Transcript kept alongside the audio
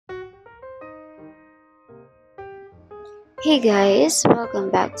Hey guys, welcome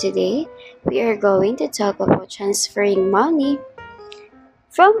back. Today we are going to talk about transferring money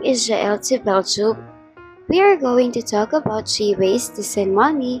from Israel to Belgium. We are going to talk about 3 ways to send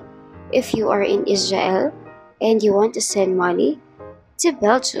money if you are in Israel and you want to send money to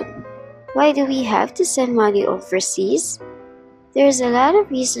Belgium. Why do we have to send money overseas? There's a lot of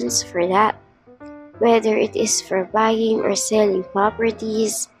reasons for that, whether it is for buying or selling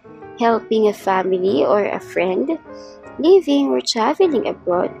properties, helping a family or a friend, living or traveling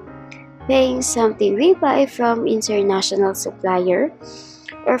abroad, paying something we buy from international supplier,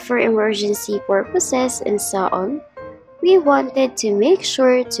 or for emergency purposes and so on. We wanted to make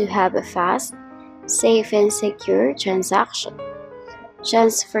sure to have a fast, safe and secure transaction.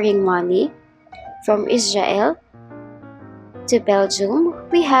 Transferring money from Israel to Belgium,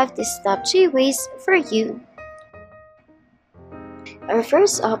 we have these top 3 ways for you. Our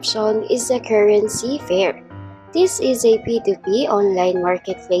first option is the currency fair. This is a P2P online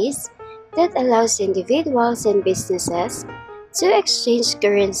marketplace that allows individuals and businesses to exchange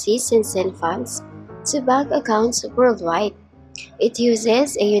currencies and send funds to bank accounts worldwide. It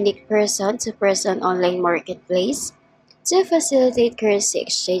uses a unique person-to-person online marketplace to facilitate currency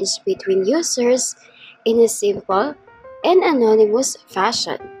exchange between users in a simple and anonymous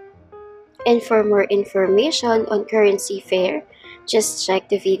fashion. And for more information on currency fair, just check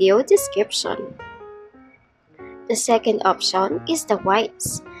the video description. The second option is the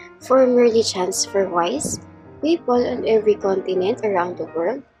WISE. Formerly TransferWise, people on every continent around the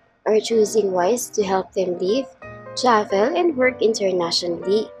world are choosing WISE to help them live, travel, and work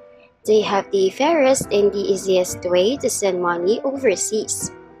internationally. They have the fairest and the easiest way to send money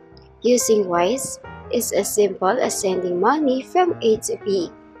overseas. Using WISE is as simple as sending money from A to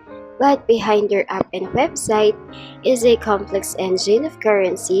B. But behind their app and website is a complex engine of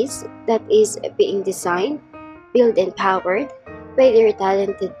currencies that is being designed, built and powered by their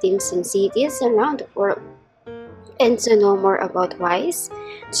talented teams in cities around the world. And to know more about WISE,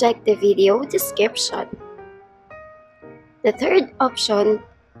 check the video description. The third option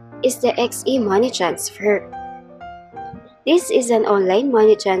is the XE Money Transfer. This is an online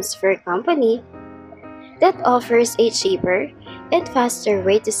money transfer company that offers a cheaper and faster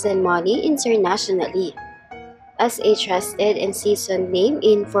way to send money internationally. As a trusted and seasoned name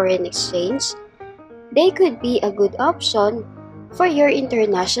in foreign exchange, they could be a good option for your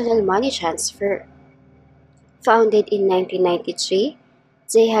international money transfer. Founded in 1993,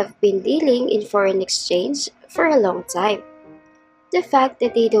 they have been dealing in foreign exchange for a long time. The fact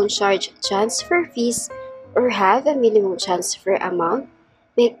that they don't charge transfer fees or have a minimum transfer amount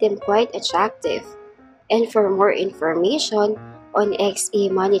make them quite attractive. And for more information on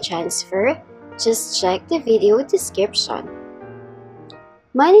XE Money Transfer, just check the video description.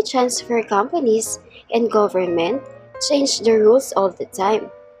 Money transfer companies and government change the rules all the time.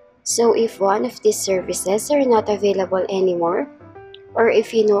 So if one of these services are not available anymore, or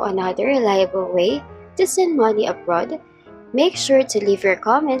if you know another reliable way to send money abroad, make sure to leave your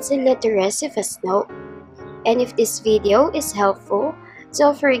comments and let the rest of us know. And if this video is helpful,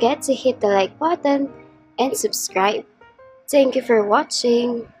 don't forget to hit the like button and subscribe. Thank you for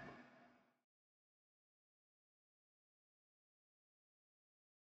watching.